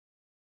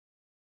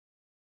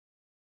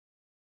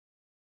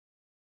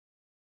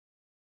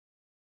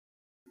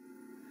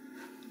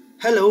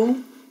Hello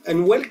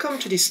and welcome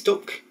to this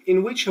talk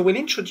in which I will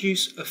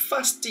introduce a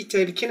fast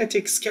detailed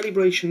kinetics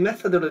calibration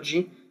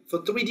methodology for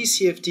 3D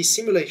CFD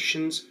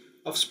simulations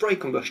of spray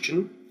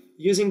combustion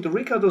using the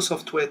Ricardo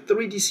software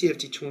 3D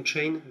CFD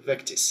toolchain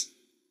VECTIS.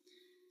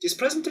 This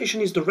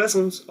presentation is the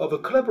result of a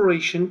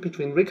collaboration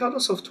between Ricardo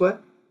software,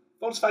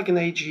 Volkswagen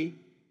AG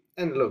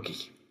and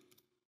Logi.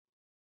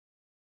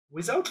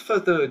 Without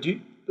further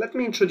ado, let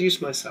me introduce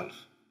myself.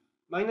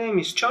 My name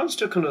is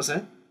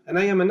Turquand and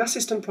I am an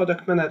assistant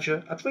product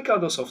manager at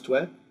Ricardo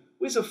Software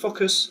with a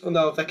focus on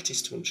our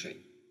VECTIS toolchain.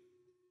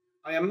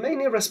 I am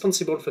mainly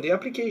responsible for the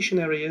application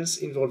areas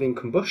involving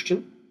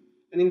combustion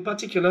and in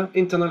particular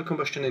internal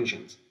combustion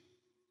engines.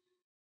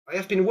 I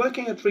have been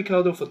working at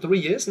Ricardo for 3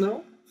 years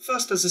now,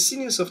 first as a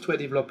senior software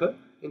developer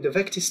in the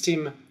VECTIS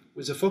team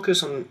with a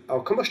focus on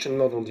our combustion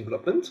model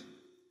development,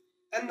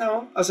 and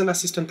now as an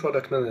assistant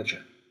product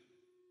manager.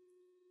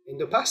 In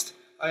the past,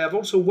 I have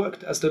also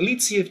worked as the lead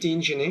CFD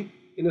engineer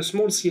in a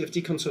small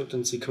CFD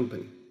consultancy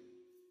company.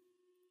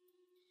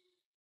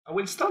 I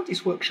will start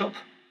this workshop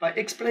by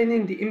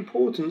explaining the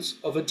importance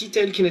of a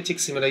detailed kinetic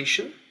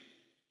simulation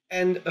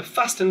and a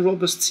fast and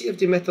robust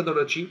CFD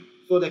methodology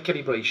for their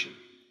calibration.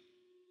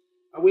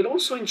 I will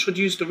also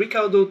introduce the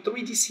Ricardo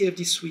 3D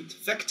CFD suite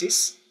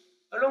VECTIS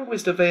along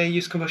with the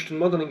various combustion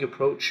modeling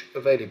approach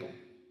available.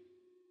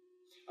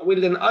 I will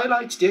then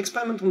highlight the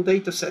experimental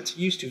dataset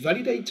used to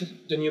validate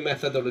the new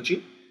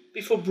methodology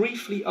before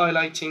briefly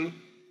highlighting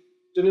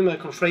the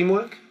numerical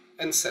framework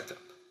and setup.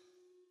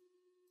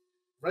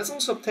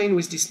 Results obtained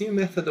with this new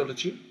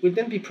methodology will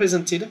then be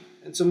presented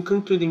and some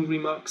concluding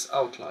remarks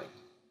outlined.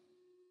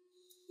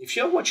 If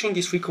you are watching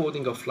this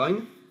recording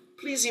offline,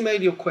 please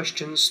email your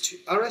questions to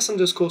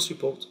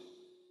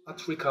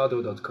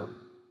rs_support@ricardo.com.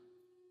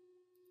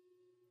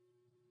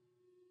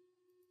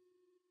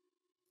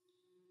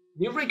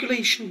 New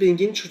regulations being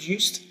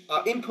introduced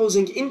are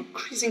imposing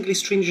increasingly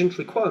stringent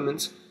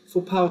requirements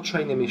for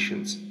powertrain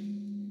emissions.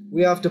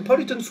 We have the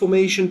pollutant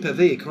formation per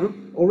vehicle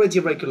already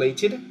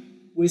regulated,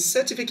 with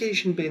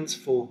certification bins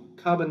for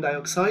carbon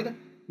dioxide,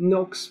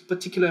 NOx,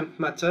 particulate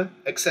matter,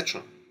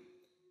 etc.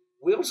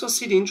 We also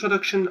see the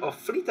introduction of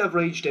fleet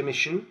averaged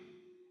emission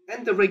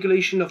and the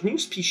regulation of new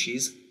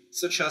species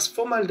such as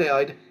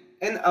formaldehyde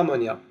and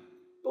ammonia,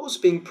 both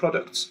being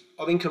products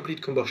of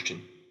incomplete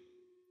combustion.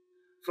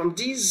 From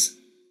these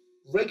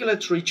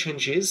regulatory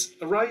changes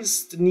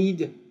arises the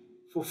need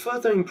for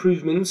further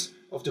improvements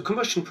of the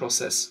combustion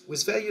process,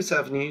 with various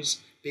avenues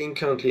being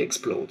currently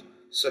explored,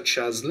 such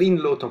as lean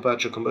low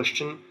temperature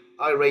combustion,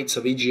 high rates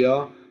of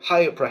EGR,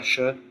 higher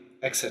pressure,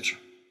 etc.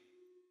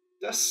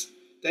 Thus,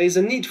 there is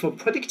a need for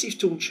predictive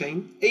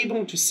toolchain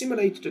able to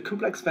simulate the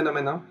complex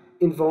phenomena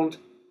involved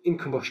in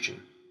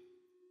combustion.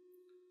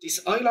 This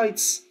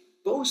highlights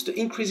both the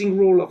increasing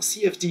role of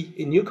CFD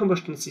in new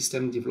combustion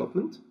system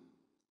development,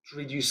 to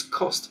reduce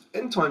cost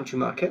and time to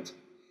market,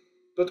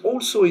 but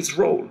also its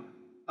role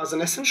as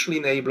an essential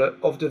enabler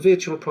of the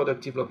virtual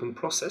product development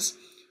process,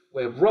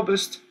 where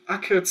robust,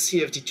 accurate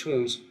CFD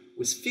tools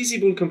with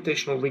feasible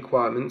computational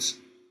requirements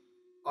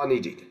are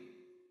needed.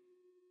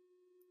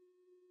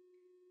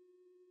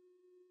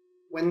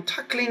 When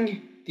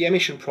tackling the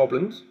emission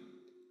problems,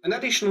 an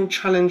additional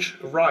challenge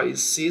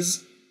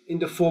arises in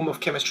the form of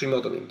chemistry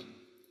modeling.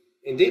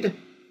 Indeed,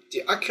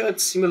 the accurate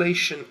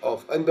simulation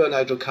of unburned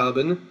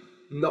hydrocarbon,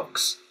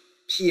 NOx,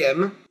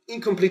 PM,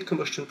 incomplete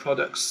combustion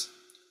products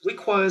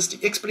requires the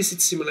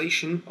explicit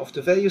simulation of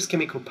the various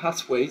chemical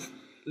pathways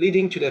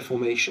leading to their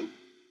formation,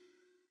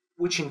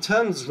 which in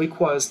turn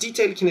requires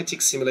detailed kinetic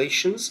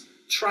simulations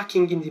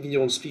tracking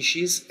individual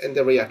species and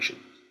their reaction.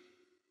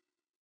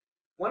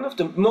 One of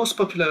the most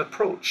popular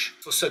approaches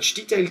for such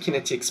detailed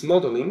kinetics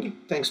modeling,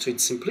 thanks to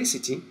its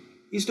simplicity,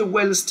 is the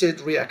Well-stirred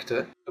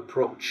Reactor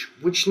approach,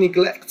 which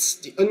neglects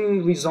the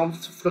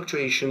unresolved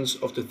fluctuations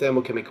of the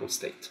thermochemical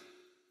state.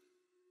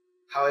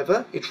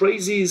 However, it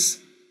raises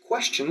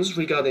questions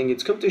regarding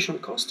its computational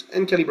cost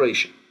and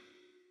calibration.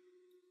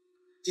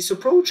 This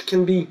approach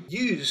can be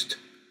used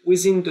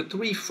within the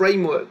 3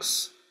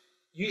 frameworks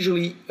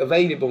usually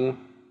available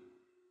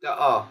that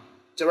are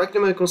direct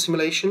numerical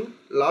simulation,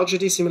 large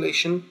AD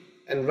simulation,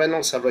 and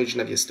Reynolds average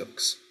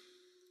Navier-Stokes.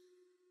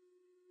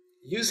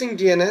 Using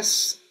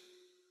DNS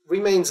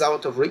remains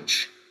out of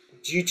reach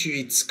due to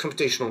its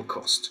computational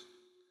cost.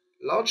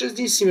 Large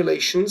AD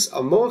simulations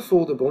are more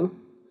affordable,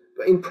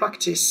 but in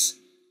practice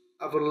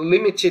have a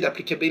limited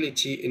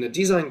applicability in a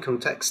design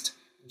context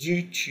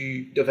due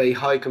to the very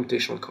high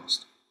computational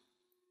cost.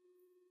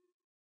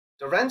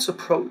 The RANS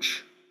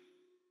approach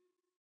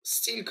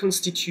still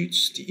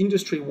constitutes the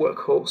industry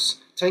workhorse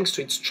thanks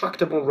to its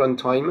tractable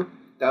runtime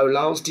that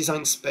allows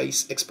design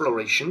space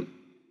exploration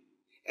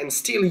and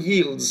still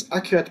yields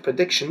accurate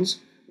predictions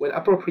when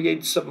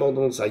appropriate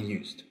submodels are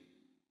used.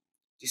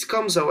 This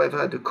comes,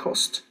 however, at the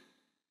cost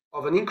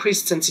of an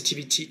increased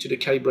sensitivity to the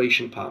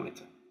calibration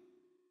parameter.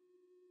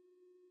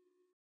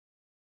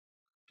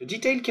 The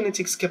detailed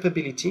kinetics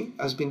capability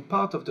has been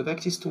part of the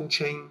VECTIS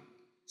toolchain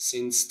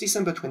since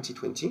December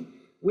 2020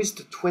 with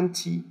the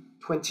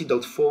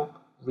 2020.4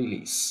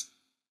 release.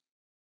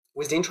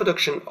 with the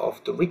introduction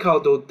of the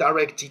Ricardo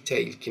Direct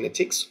Detail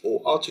Kinetics,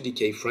 or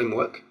R2DK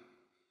framework,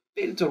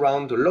 built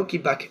around the Loki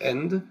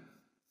backend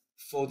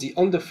for the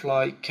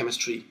on-the-fly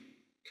chemistry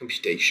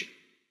computation.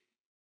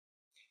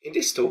 In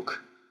this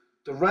talk,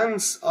 the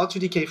RANS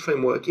R2DK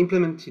framework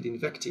implemented in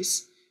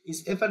VECTIS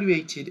is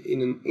evaluated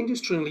in an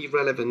industrially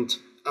relevant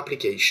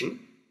application,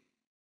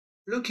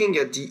 looking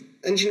at the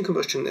engine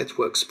combustion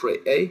network spray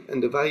A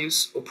and the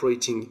various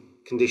operating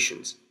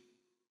conditions.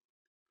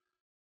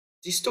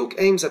 This talk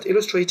aims at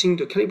illustrating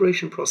the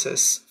calibration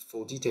process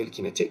for detailed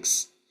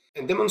kinetics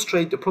and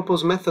demonstrate the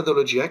proposed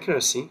methodology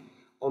accuracy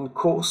on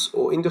coarse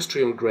or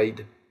industrial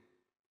grade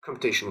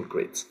computational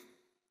grids.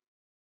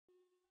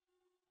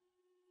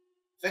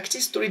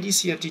 VECTIS 3D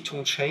CFD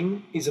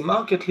toolchain is a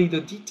market leader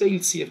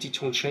detailed CFD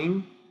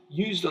toolchain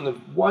used on a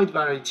wide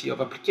variety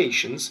of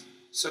applications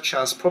such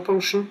as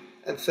propulsion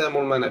and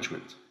thermal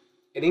management.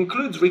 It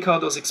includes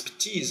Ricardo's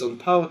expertise on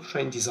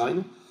powertrain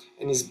design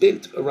and is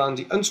built around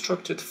the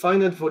unstructured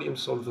finite volume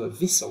solver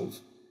VSolve,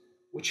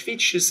 which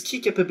features key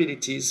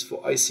capabilities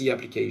for IC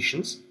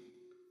applications,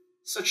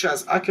 such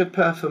as accurate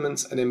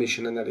performance and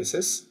emission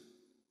analysis,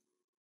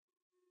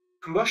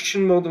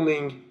 combustion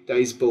modeling that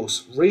is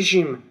both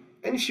regime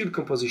and fuel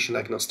composition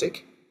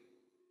agnostic,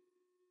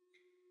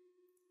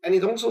 and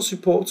it also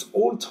supports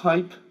all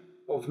types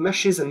of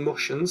meshes and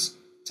motions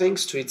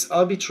thanks to its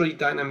arbitrary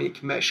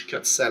dynamic mesh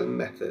cut cell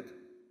method.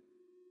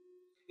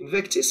 In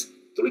VECTIS,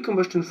 3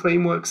 combustion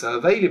frameworks are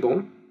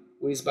available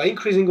with, by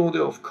increasing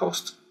order of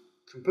cost,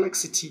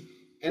 complexity,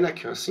 and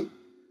accuracy,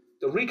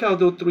 the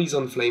Ricardo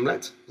 3-zone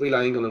flamelet,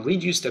 relying on a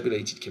reduced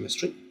tabulated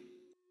chemistry,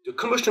 the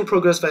combustion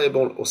progress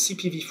variable or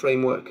CPV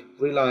framework,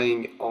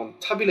 relying on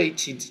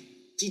tabulated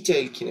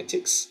detailed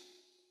kinetics,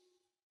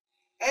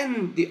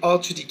 and the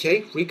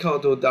R2DK,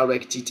 Ricardo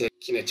Direct Detail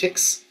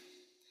Kinetics,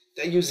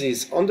 that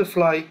uses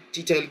on-the-fly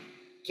detailed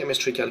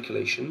chemistry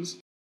calculations.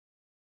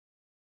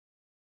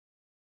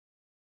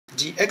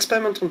 The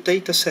experimental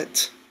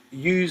dataset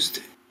used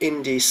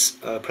in this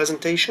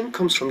presentation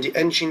comes from the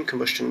Engine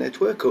Combustion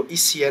Network, or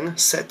ECN,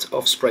 set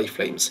of spray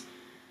flames.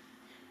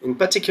 In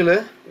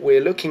particular,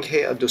 we're looking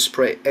here at the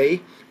spray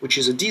A, which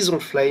is a diesel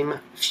flame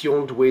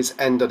fueled with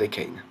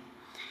N-dodecane.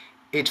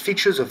 It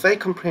features a very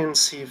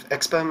comprehensive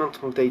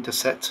experimental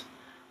dataset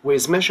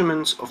with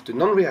measurements of the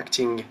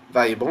non-reacting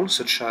variables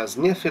such as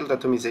near-field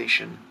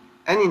atomization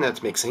and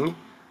inert mixing,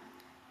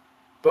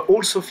 but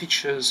also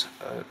features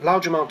a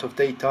large amount of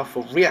data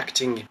for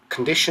reacting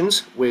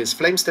conditions with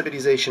flame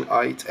stabilization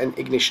height and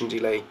ignition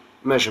delay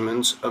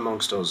measurements,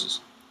 amongst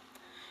others.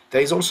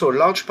 There is also a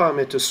large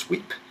parameter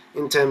sweep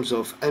in terms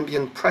of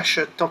ambient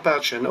pressure,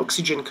 temperature, and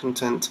oxygen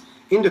content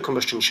in the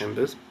combustion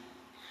chambers,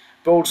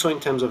 but also in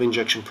terms of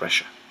injection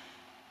pressure.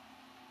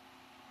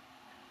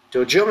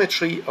 The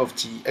geometry of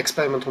the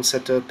experimental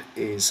setup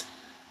is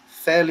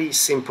fairly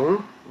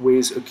simple,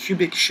 with a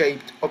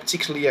cubic-shaped,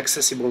 optically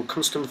accessible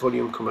constant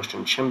volume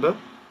combustion chamber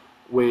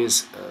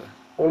with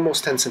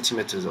almost 10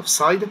 centimeters of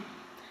side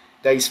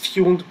that is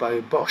fueled by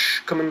a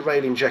Bosch common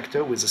rail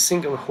injector with a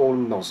single hole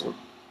nozzle.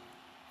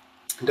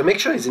 The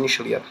mixture is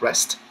initially at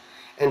rest,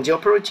 and the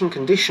operating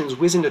conditions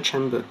within the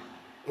chamber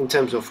in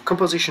terms of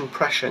composition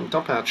pressure and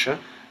temperature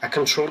are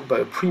controlled by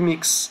a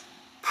premix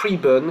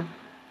pre-burn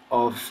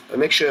of a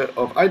mixture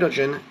of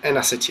hydrogen and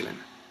acetylene.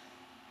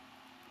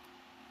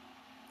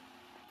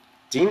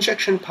 The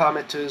injection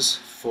parameters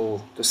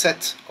for the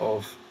set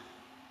of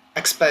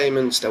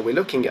experiments that we're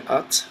looking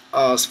at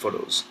are as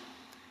follows.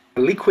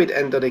 A liquid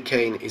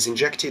N-dodecane is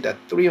injected at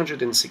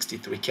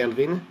 363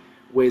 Kelvin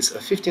with a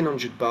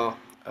 1500 bar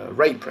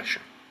rail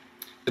pressure.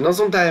 The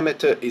nozzle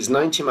diameter is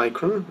 90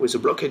 micron with a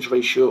blockage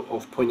ratio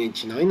of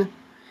 0.89,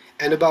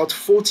 and about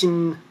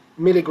 14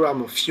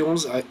 milligrams of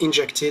fuels are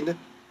injected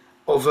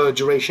over a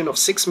duration of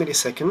 6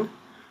 milliseconds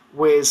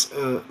with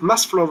a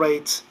mass flow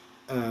rate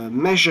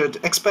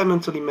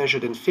experimentally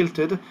measured and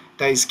filtered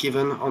that is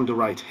given on the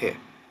right here.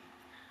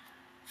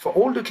 For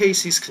all the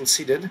cases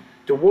considered,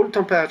 the wall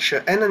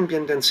temperature and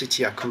ambient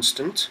density are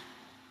constant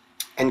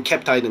and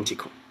kept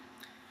identical.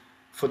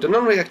 For the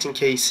non-reacting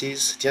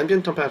cases, the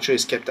ambient temperature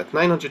is kept at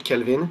 900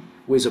 Kelvin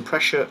with a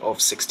pressure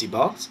of 60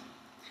 bars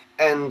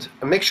and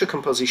a mixture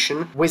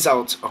composition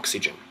without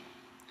oxygen.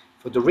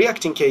 For the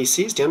reacting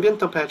cases, the ambient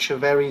temperature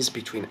varies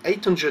between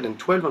 800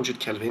 and 1200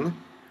 Kelvin,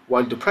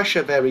 while the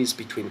pressure varies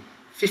between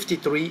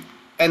 53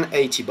 and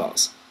 80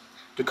 bars.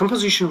 The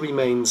composition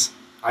remains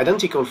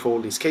identical for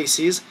all these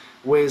cases,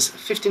 with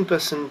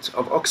 15%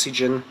 of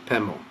oxygen per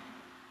mole.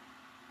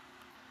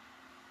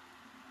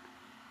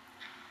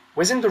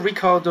 Within the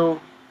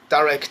Ricardo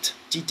Direct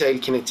Detail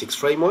Kinetics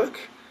framework,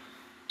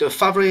 the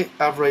Favre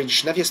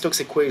average Navier-Stokes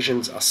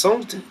equations are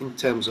solved in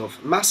terms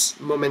of mass,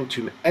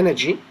 momentum,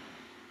 energy,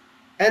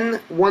 and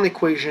one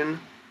equation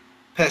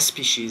per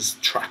species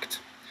tracked.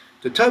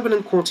 The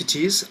turbulent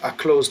quantities are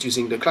closed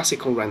using the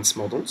classical RANS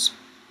models,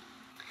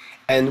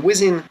 and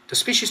within the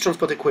species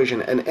transport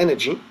equation and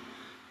energy,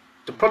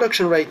 the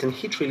production rate and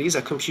heat release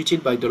are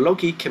computed by the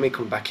Loki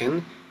chemical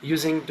backend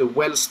using the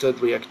Well-stirred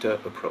Reactor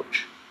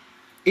approach.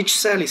 Each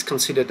cell is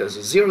considered as a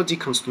 0D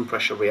constant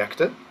pressure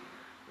reactor,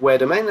 where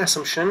the main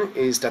assumption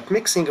is that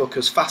mixing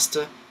occurs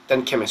faster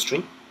than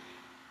chemistry,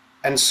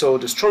 and so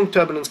the strong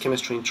turbulence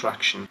chemistry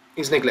interaction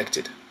is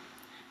neglected.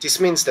 This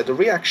means that the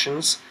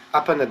reactions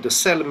happen at the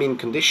cell mean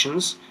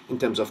conditions in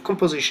terms of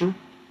composition,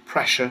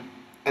 pressure,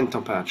 and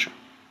temperature.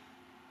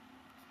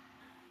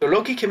 The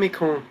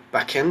logichemical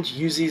backend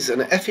uses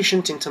an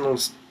efficient internal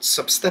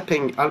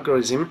substepping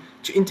algorithm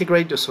to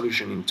integrate the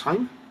solution in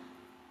time.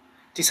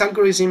 This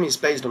algorithm is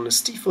based on a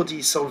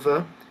STIFOD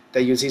solver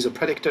that uses a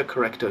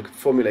predictor-corrector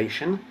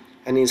formulation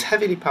and is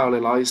heavily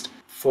parallelized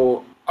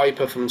for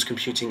high-performance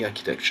computing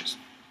architectures.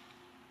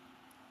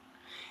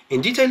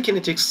 In detailed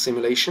kinetics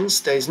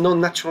simulations, there is no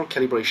natural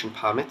calibration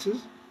parameters,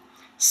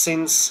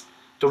 since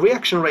the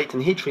reaction rate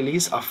and heat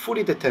release are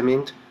fully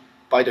determined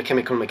by the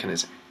chemical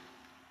mechanism.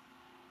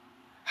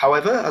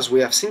 However, as we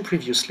have seen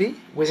previously,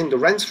 within the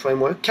RANS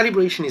framework,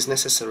 calibration is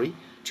necessary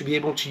to be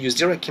able to use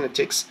direct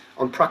kinetics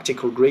on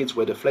practical grids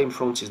where the flame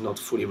front is not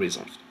fully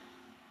resolved.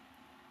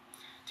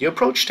 The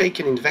approach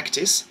taken in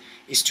VECTIS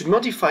is to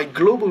modify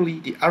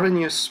globally the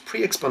Arrhenius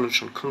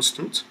pre-exponential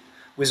constant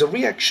with a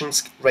reaction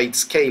rate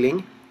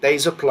scaling that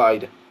is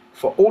applied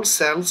for all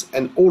cells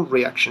and all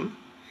reaction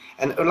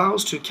and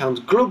allows to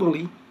account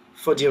globally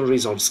for the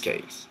unresolved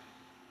scales.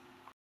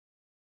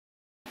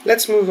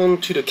 Let's move on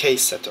to the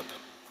case setup.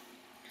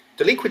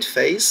 The liquid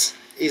phase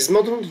is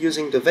modeled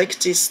using the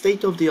VECTIS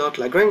state-of-the-art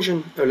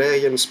Lagrangian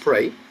Eulerian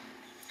spray,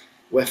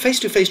 where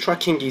face-to-face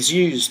tracking is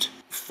used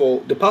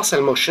for the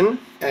parcel motion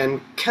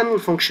and Canal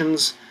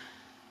functions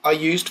are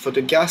used for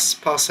the gas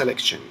parcel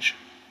exchange.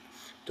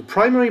 The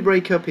primary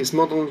breakup is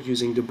modeled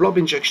using the blob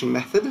injection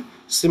method,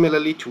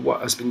 similarly to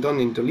what has been done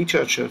in the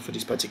literature for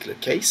this particular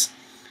case,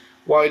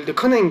 while the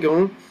cone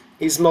angle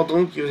is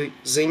modeled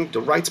using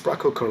the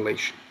Wright-Bracco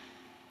correlation.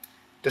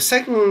 The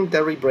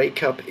secondary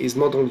breakup is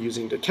modeled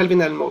using the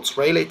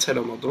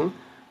Kelvin-Helmholtz-Rayleigh-Taylor model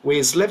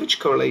with Levitch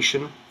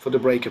correlation for the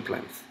breakup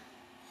length.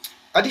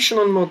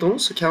 Additional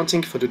models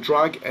accounting for the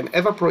drag and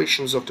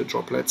evaporations of the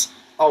droplets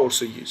are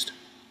also used.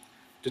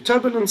 The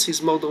turbulence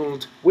is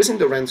modeled within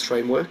the RANS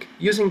framework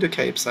using the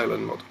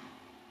K-epsilon model.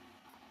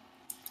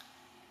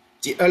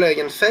 The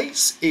Eulerian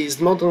phase is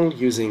modeled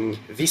using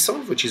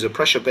VSolve, which is a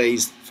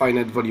pressure-based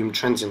finite volume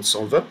transient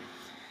solver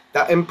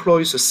that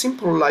employs a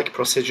simple like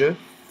procedure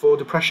for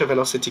the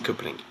pressure-velocity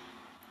coupling.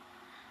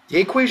 The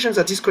equations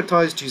are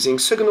discretized using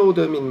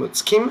second-order min-mode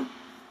scheme,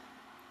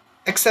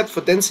 except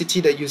for density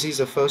that uses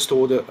a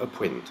first-order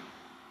upwind.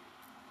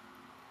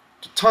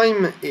 The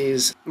time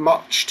is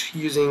matched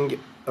using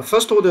a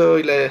first-order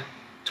Euler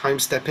time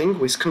stepping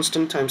with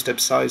constant time step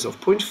size of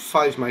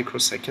 0.5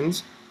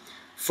 microseconds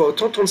for a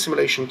total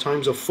simulation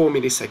times of 4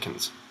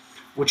 milliseconds,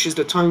 which is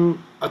the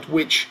time at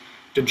which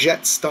the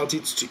jet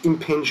started to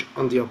impinge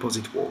on the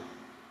opposite wall.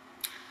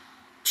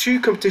 Two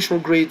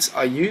computational grids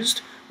are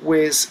used,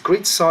 with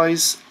grid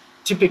size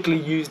typically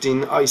used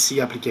in IC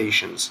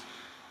applications,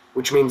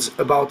 which means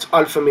about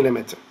half a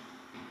millimeter.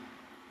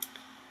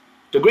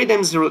 The grid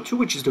M02,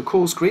 which is the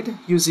coarse grid,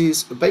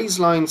 uses a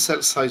baseline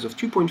cell size of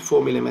 2.4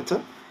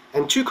 mm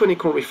and two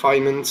conical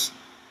refinements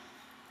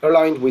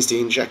aligned with the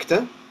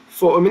injector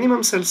for a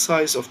minimum cell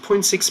size of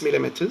 0.6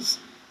 mm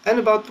and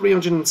about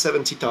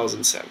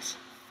 370,000 cells.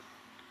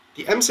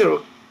 The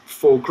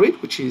M04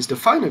 grid, which is the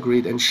finer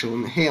grid and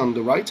shown here on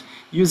the right,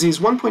 uses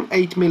 1.8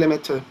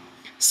 mm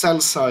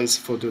cell size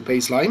for the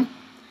baseline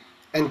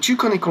and two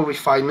conical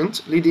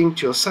refinements leading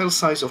to a cell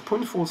size of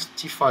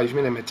 0.45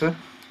 mm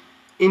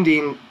in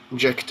the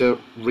injector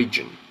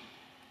region,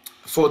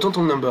 for a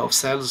total number of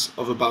cells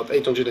of about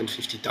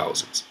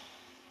 850,000.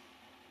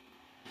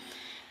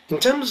 In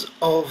terms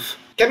of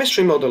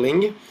chemistry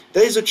modeling,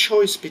 there is a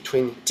choice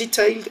between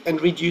detailed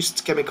and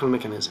reduced chemical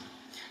mechanism.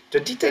 The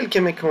detailed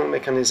chemical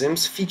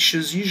mechanisms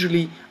features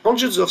usually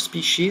hundreds of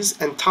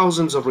species and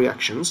thousands of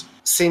reactions,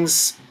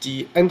 since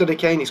the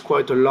endodecane is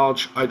quite a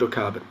large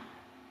hydrocarbon.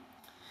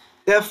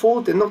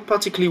 Therefore, they're not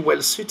particularly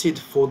well suited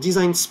for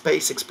design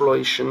space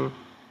exploration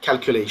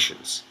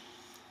calculations.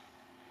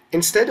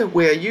 Instead,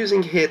 we are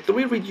using here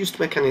three reduced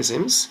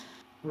mechanisms,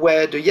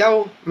 where the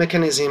Yao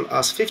mechanism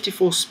has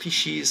 54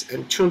 species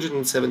and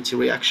 270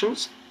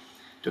 reactions,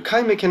 the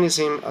Kai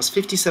mechanism has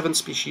 57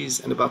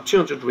 species and about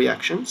 200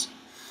 reactions,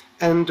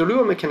 and the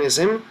Luo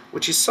mechanism,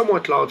 which is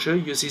somewhat larger,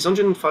 uses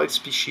 105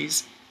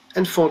 species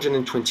and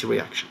 420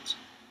 reactions.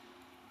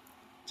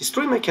 These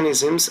three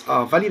mechanisms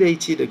are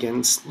validated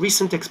against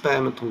recent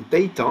experimental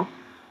data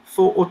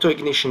for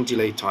autoignition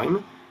delay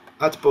time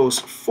at both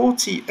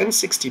 40 and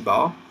 60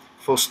 bar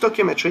for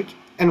stoichiometric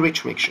and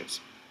rich mixtures.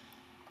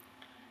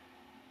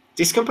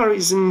 This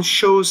comparison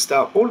shows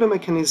that all the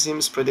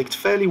mechanisms predict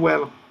fairly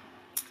well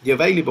the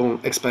available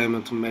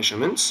experimental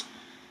measurements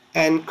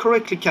and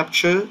correctly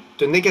capture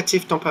the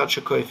negative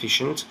temperature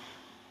coefficient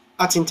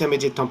at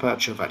intermediate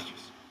temperature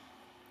values.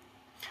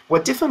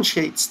 What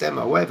differentiates them,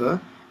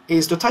 however,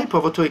 is the type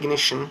of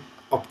autoignition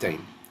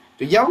obtained.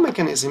 The Yao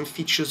mechanism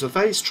features a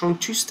very strong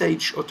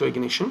two-stage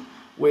autoignition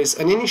with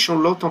an initial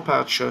low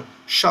temperature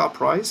sharp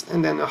rise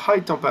and then a high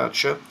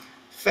temperature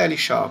fairly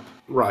sharp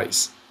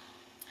rise.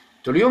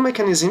 The Luo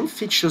mechanism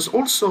features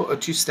also a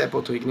two-step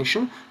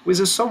autoignition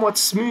with a somewhat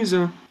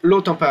smoother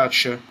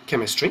low-temperature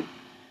chemistry,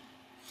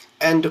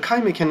 and the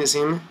Kai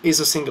mechanism is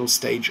a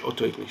single-stage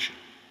autoignition.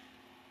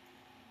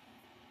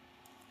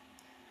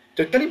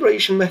 The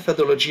calibration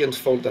methodology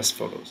unfolds as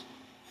follows.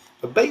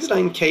 A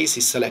baseline case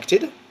is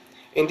selected.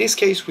 In this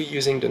case, we're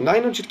using the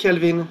 900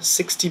 Kelvin,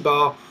 60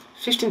 bar,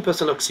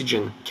 15%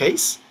 oxygen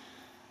case.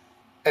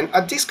 And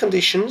at these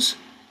conditions,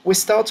 we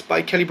start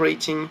by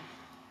calibrating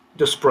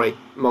the spray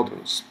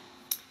models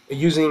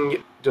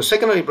using the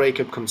secondary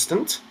breakup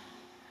constant,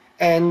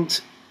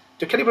 and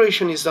the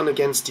calibration is done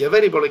against the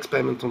available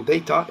experimental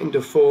data in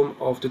the form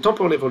of the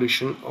temporal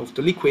evolution of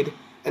the liquid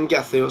and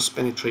gaseous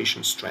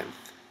penetration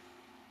strength.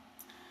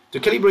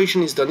 The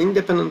calibration is done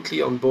independently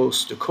on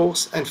both the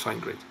coarse and fine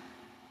grid.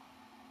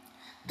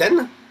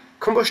 Then,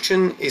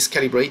 combustion is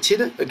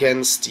calibrated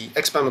against the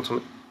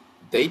experimental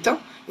data,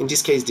 in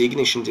this case the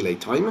ignition delay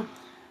time,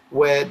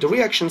 where the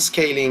reaction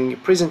scaling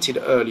presented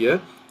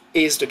earlier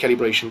is the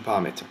calibration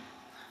parameter.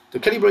 The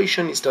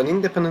calibration is done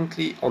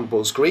independently on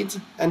both grids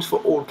and for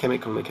all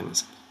chemical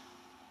mechanisms.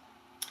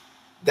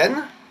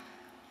 Then,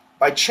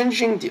 by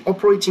changing the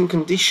operating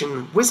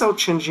condition without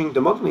changing the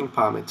modeling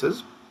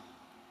parameters,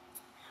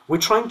 we're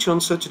trying to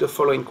answer to the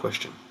following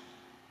question.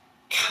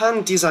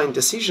 Can design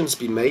decisions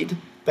be made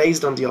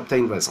based on the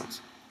obtained results?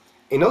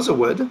 In other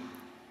words,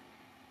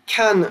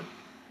 can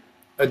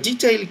a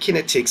detailed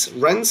kinetics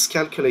RANS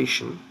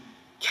calculation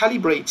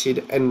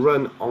calibrated and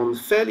run on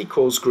fairly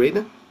coarse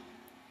grid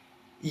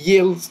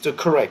yields the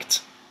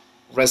correct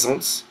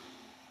results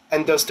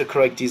and thus the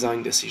correct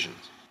design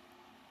decisions?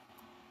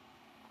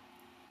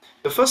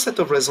 The first set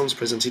of results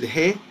presented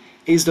here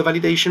is the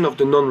validation of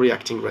the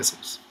non-reacting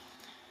results.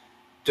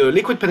 The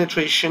liquid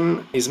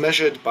penetration is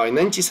measured by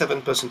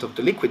 97% of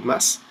the liquid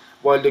mass,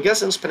 while the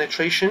gaseous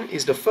penetration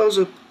is the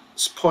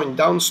furthest point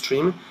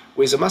downstream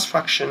with a mass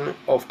fraction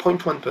of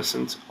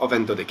 0.1% of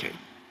endodecay.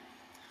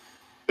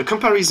 The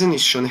comparison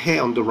is shown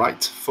here on the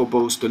right for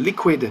both the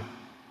liquid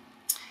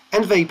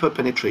and vapor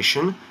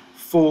penetration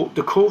for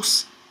the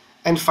coarse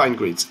and fine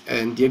grids,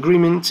 and the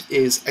agreement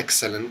is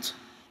excellent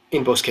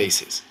in both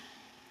cases.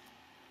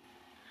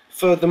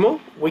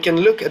 Furthermore, we can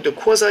look at the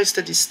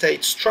quasi-steady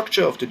state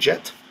structure of the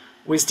jet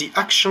with the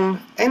action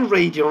and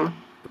radial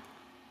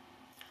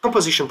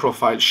composition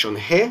profile shown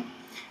here,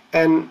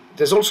 and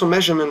there's also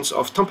measurements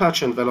of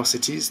temperature and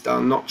velocities that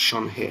are not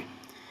shown here.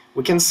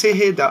 We can see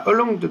here that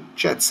along the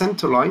jet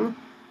center line,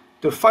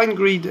 the fine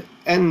grid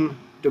and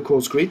the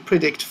coarse grid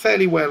predict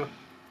fairly well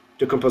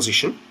the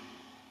composition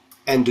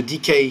and the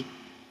decay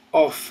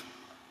of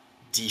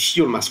the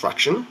fuel mass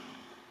fraction,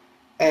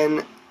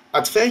 and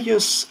at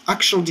various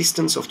axial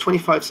distance of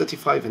 25,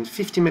 35 and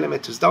 50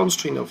 millimeters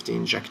downstream of the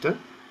injector,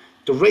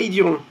 the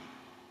radial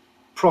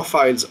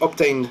profiles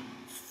obtained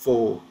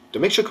for the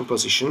mixture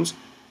compositions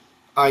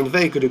are in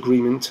very good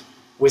agreement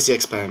with the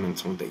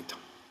experimental data.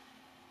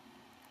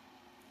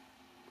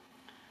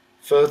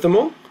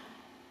 Furthermore,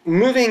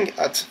 moving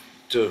at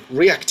the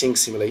reacting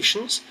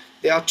simulations,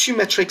 there are two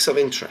metrics of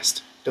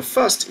interest. The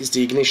first is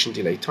the ignition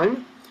delay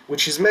time,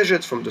 which is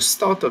measured from the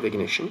start of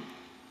ignition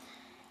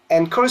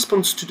and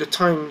corresponds to the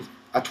time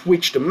at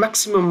which the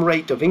maximum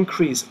rate of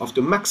increase of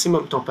the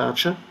maximum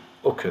temperature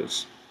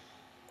occurs.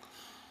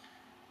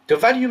 The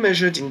value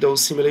measured in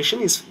those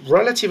simulations is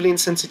relatively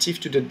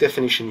insensitive to the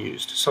definition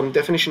used. Some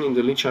definition in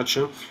the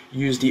literature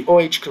use the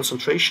OH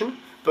concentration,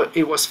 but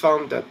it was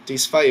found that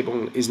this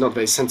variable is not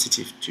very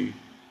sensitive to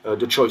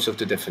the choice of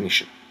the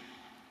definition.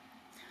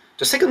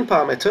 The second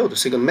parameter, the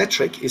second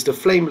metric, is the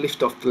flame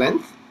liftoff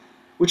length,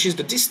 which is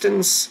the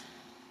distance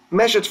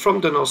measured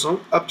from the nozzle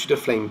up to the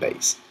flame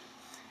base.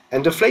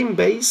 And the flame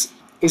base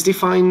is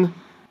defined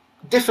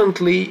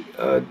differently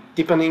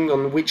depending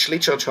on which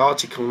literature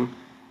article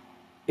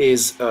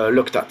is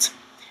looked at.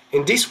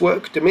 In this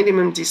work, the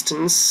minimum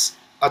distance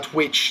at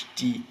which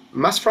the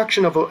mass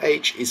fraction of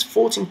OH is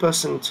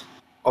 14%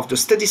 of the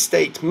steady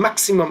state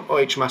maximum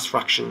OH mass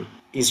fraction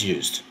is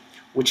used,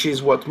 which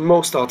is what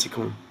most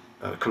articles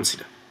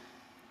consider.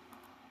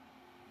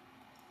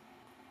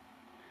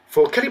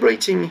 For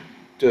calibrating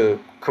the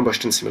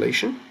combustion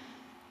simulation,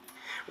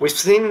 we've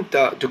seen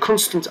that the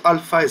constant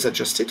alpha is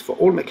adjusted for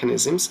all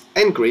mechanisms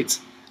and grids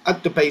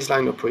at the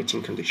baseline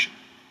operating condition.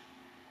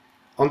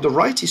 On the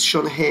right is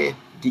shown here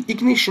the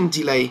ignition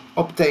delay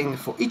obtained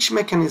for each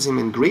mechanism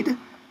and grid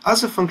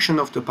as a function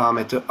of the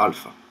parameter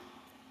alpha.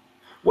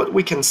 What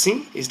we can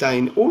see is that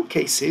in all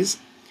cases,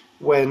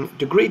 when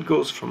the grid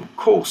goes from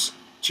coarse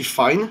to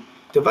fine,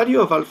 the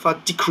value of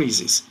alpha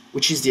decreases,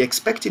 which is the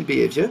expected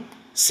behavior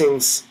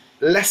since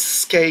less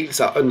scales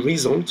are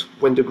unresolved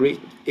when the grid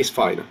is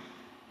finer.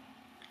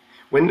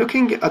 When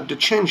looking at the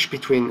change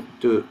between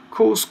the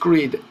coarse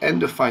grid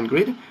and the fine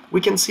grid, we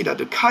can see that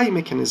the Kai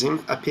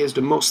mechanism appears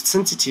the most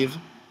sensitive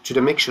to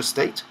the mixture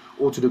state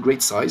or to the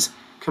grid size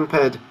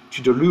compared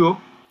to the Luo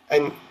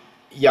and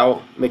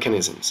Yao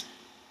mechanisms.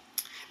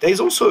 There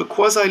is also a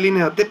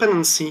quasi-linear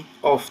dependency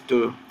of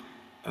the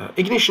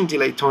ignition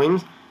delay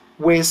time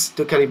with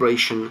the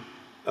calibration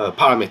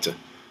parameter,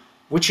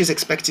 which is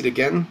expected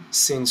again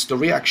since the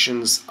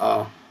reactions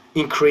are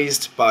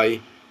increased by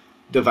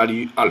the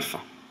value alpha.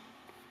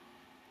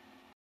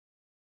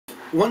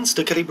 Once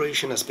the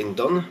calibration has been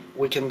done,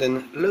 we can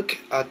then look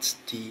at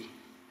the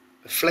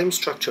flame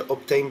structure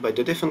obtained by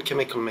the different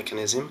chemical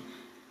mechanism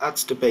at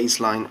the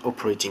baseline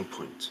operating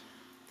point.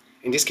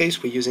 In this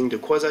case, we're using the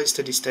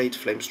quasi-steady-state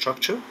flame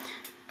structure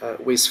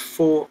with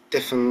 4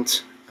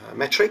 different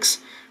metrics,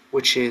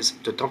 which is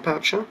the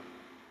temperature,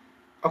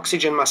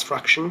 oxygen mass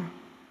fraction,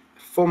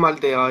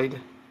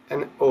 formaldehyde,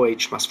 and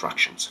OH mass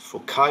fractions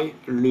for Chi,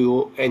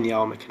 Luo, and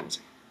Yao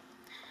mechanism.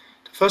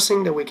 The first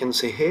thing that we can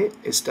say here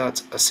is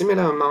that a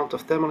similar amount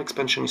of thermal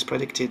expansion is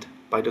predicted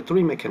by the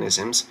 3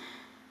 mechanisms,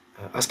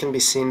 as can be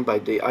seen by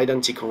the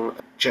identical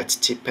jet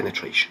tip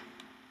penetration.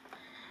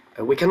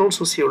 We can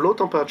also see a low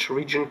temperature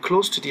region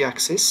close to the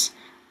axis,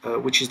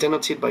 which is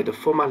denoted by the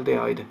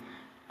formaldehyde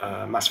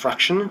mass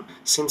fraction,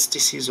 since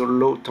this is a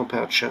low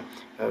temperature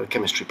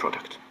chemistry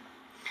product.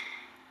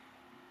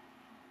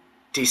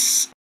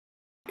 This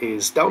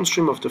is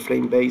downstream of the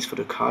flame base for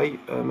the Chi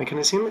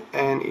mechanism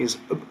and is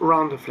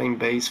around the flame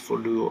base for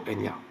Luo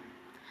and Yao.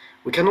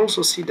 We can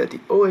also see that the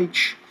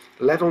OH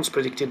levels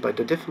predicted by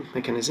the different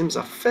mechanisms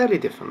are fairly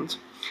different.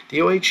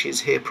 The OH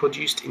is here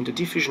produced in the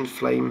diffusion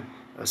flame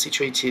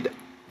situated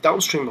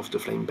downstream of the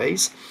flame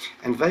base,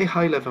 and very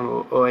high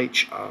level of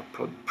OH are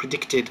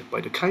predicted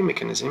by the Chi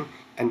mechanism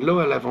and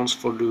lower levels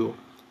for Luo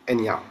and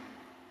Yao.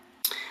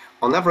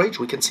 On average,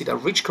 we can see that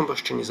rich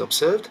combustion is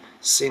observed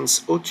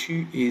since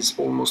O2 is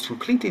almost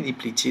completely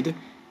depleted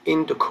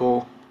in the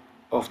core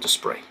of the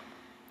spray.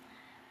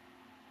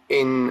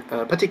 In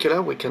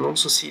particular, we can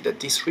also see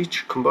that this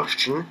rich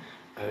combustion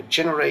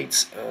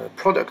generates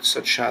products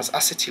such as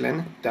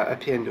acetylene that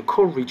appear in the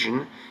core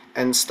region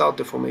and start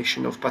the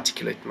formation of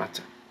particulate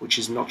matter, which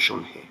is not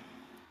shown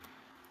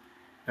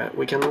here.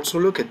 We can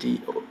also look at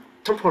the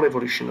temporal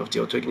evolution of the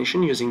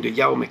autoignition using the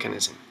Yao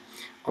mechanism.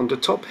 On the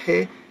top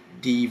here,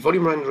 the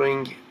volume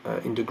rendering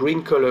in the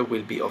green color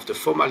will be of the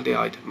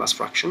formaldehyde mass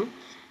fraction,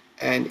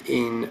 and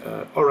in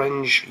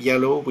orange,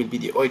 yellow will be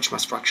the OH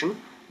mass fraction,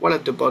 while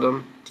at the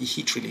bottom the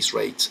heat release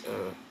rate,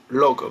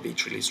 log of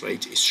heat release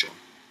rate is shown.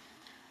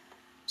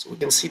 So we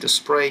can see the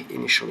spray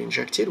initially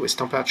injected with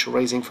temperature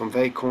rising from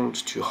very cold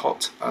to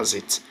hot as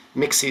it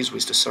mixes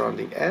with the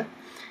surrounding air.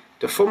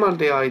 The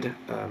formaldehyde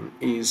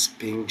is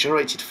being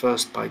generated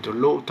first by the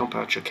low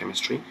temperature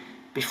chemistry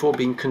before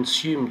being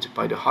consumed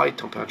by the high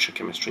temperature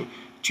chemistry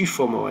to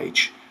form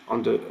OH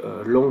on the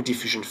long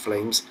diffusion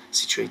flames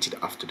situated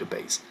after the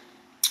base.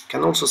 You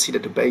can also see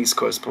that the base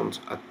corresponds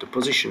at the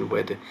position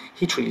where the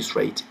heat release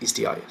rate is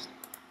the highest.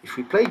 If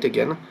we play it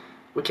again,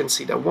 we can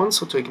see that once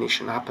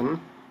autoignition happens,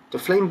 the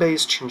flame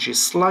base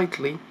changes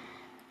slightly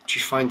to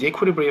find the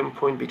equilibrium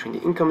point between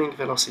the incoming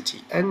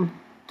velocity and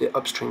the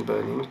upstream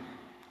burning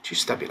to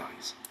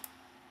stabilize.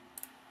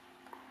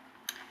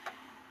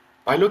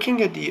 By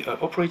looking at the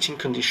operating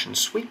condition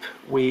sweep,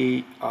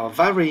 we are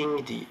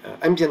varying the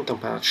ambient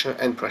temperature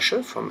and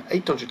pressure from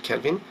 800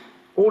 Kelvin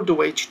all the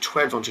way to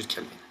 1200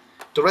 Kelvin.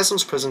 The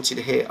results presented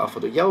here are for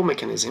the Yao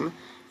mechanism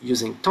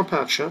using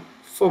temperature,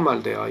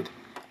 formaldehyde,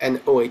 and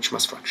OH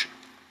mass fraction.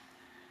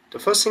 The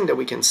first thing that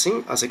we can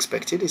see, as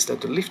expected, is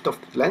that the lift-off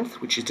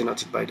length, which is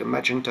denoted by the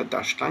magenta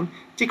dashed line,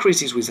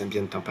 decreases with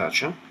ambient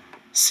temperature,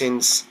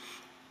 since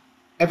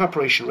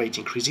evaporation rate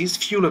increases,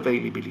 fuel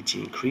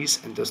availability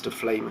increases, and thus the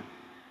flame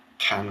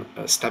can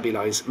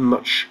stabilize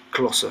much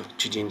closer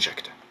to the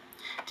injector.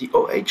 The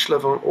OH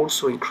level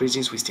also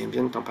increases with the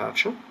ambient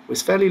temperature,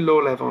 with fairly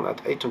low level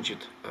at 800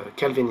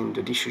 Kelvin in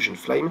the diffusion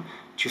flame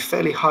to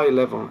fairly high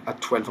level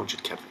at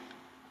 1200 Kelvin.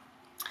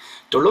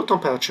 The low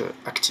temperature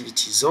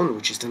activity zone,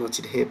 which is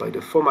denoted here by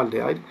the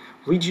formaldehyde,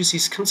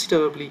 reduces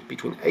considerably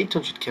between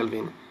 800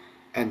 Kelvin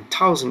and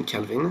 1000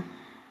 Kelvin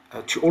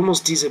to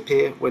almost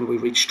disappear when we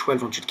reach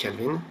 1200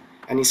 Kelvin,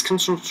 and is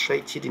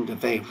concentrated in the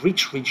very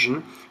rich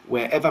region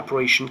where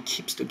evaporation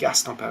keeps the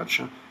gas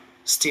temperature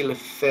still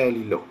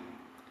fairly low.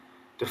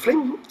 The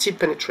flame tip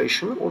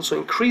penetration also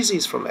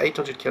increases from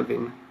 800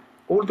 Kelvin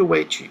all the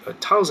way to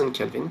 1000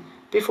 Kelvin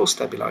before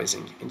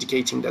stabilizing,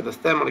 indicating that the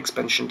thermal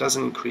expansion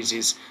doesn't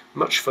increase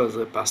much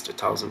further past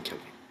 1000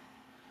 Kelvin.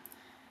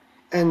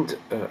 And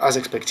as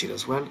expected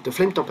as well, the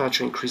flame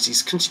temperature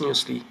increases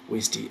continuously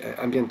with the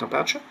ambient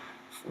temperature,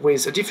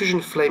 with a diffusion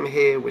flame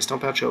here with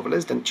temperature of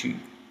less than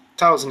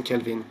 2000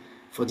 Kelvin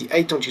for the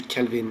 800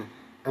 Kelvin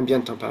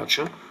ambient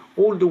temperature,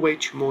 all the way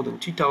to more than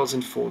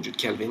 2400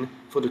 Kelvin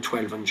for the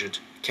 1200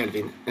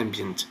 Kelvin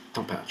ambient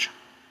temperature.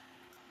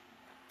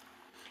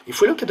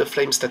 If we look at the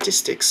flame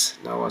statistics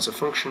now as a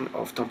function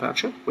of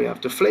temperature, we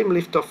have the flame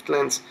lift-off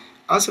length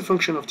as a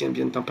function of the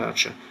ambient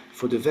temperature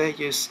for the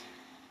various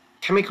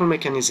chemical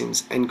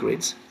mechanisms and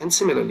grids, and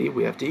similarly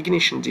we have the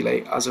ignition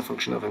delay as a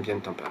function of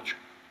ambient temperature.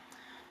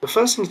 The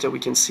first thing that we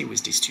can see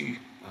with these two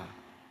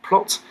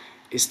plots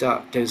is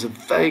that there is a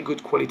very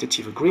good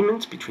qualitative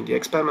agreement between the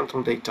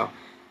experimental data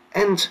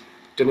and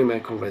the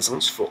numerical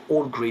results for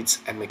all grids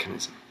and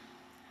mechanisms.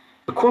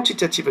 The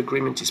quantitative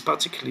agreement is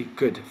particularly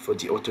good for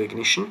the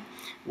autoignition,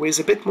 whereas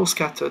a bit more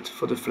scattered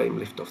for the flame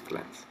lift-off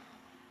length.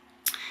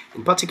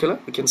 In particular,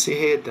 we can see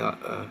here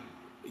that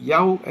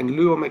yaw and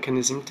luo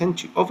mechanism tend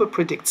to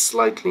overpredict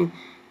slightly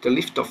the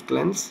liftoff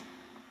length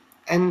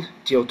and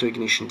the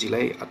autoignition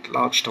delay at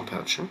large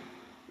temperature,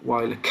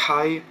 while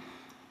chi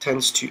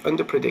tends to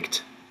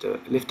underpredict the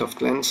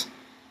liftoff length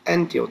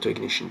and the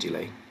autoignition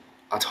delay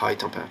at high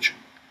temperature.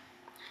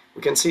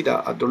 We can see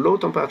that at the low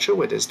temperature,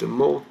 where there's the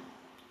more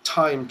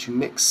time to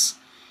mix,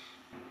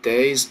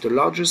 there is the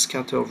largest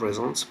scatter of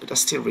resonance, but that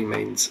still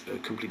remains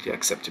completely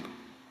acceptable.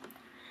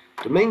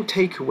 The main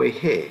takeaway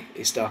here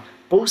is that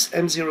both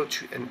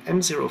M02 and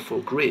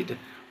M04 grid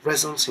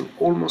results in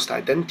almost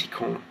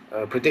identical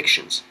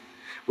predictions,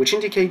 which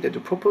indicate that the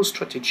proposed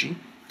strategy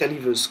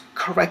delivers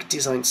correct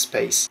design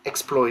space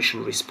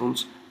exploration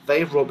response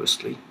very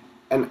robustly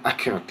and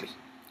accurately.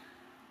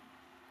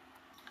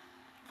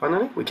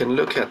 Finally, we can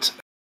look at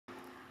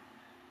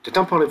the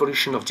temporal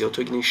evolution of the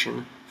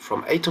autoignition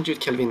from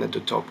 800 Kelvin at the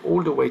top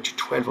all the way to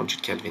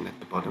 1200 Kelvin at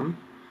the bottom,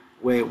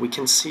 where we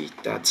can see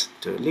that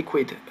the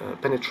liquid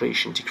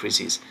penetration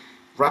decreases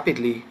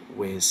rapidly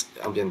with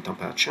ambient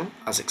temperature,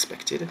 as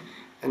expected,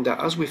 and that,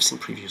 as we've seen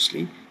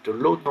previously, the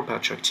low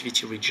temperature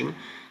activity region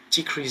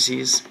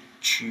decreases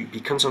to be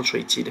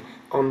concentrated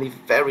only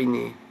very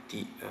near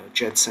the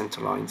jet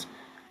center lines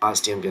as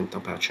the ambient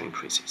temperature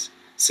increases.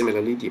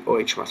 Similarly, the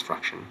OH mass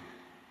fraction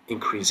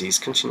increases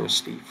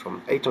continuously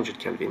from 800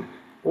 Kelvin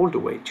all the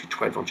way to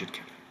 1200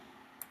 Kelvin.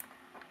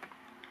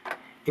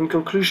 In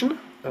conclusion,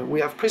 we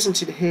have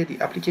presented here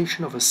the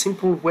application of a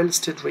simple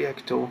well-stirred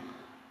reactor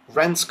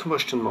Rand's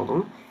combustion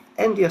model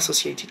and the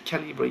associated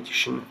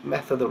calibration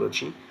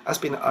methodology has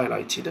been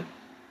highlighted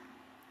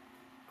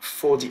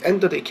for the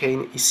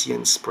endodecane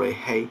ECN spray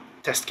hay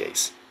test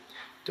case.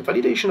 The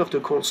validation of the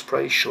cold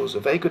spray shows a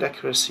very good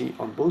accuracy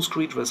on both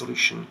grid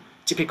resolution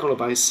typical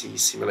of IC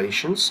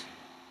simulations,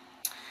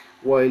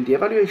 while the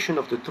evaluation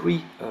of the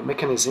three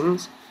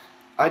mechanisms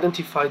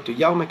identified the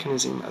yaw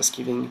mechanism as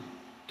giving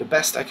the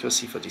best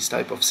accuracy for this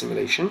type of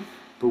simulation,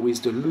 but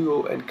with the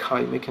luo and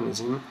chi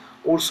mechanism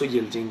also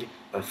yielding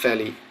a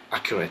fairly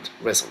accurate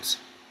results.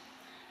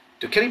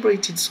 The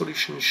calibrated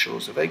solution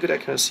shows a very good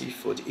accuracy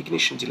for the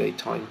ignition delay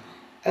time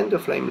and the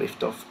flame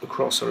liftoff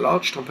across a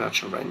large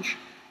temperature range,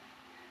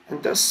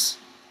 and thus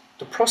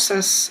the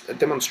process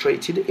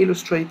demonstrated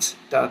illustrates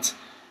that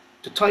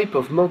the type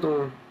of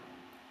model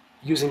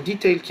using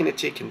detailed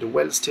kinetic and the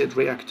well-stirred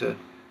reactor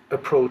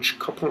approach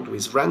coupled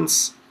with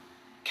RANS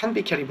can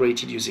be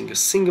calibrated using a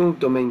single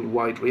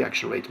domain-wide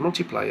reaction rate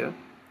multiplier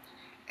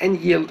and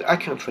yield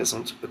accurate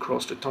results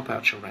across the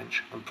temperature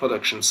range on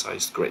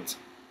production-sized grids.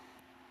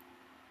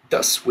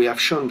 Thus, we have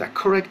shown that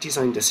correct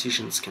design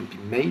decisions can be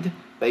made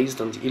based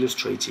on the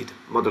illustrated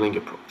modeling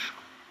approach.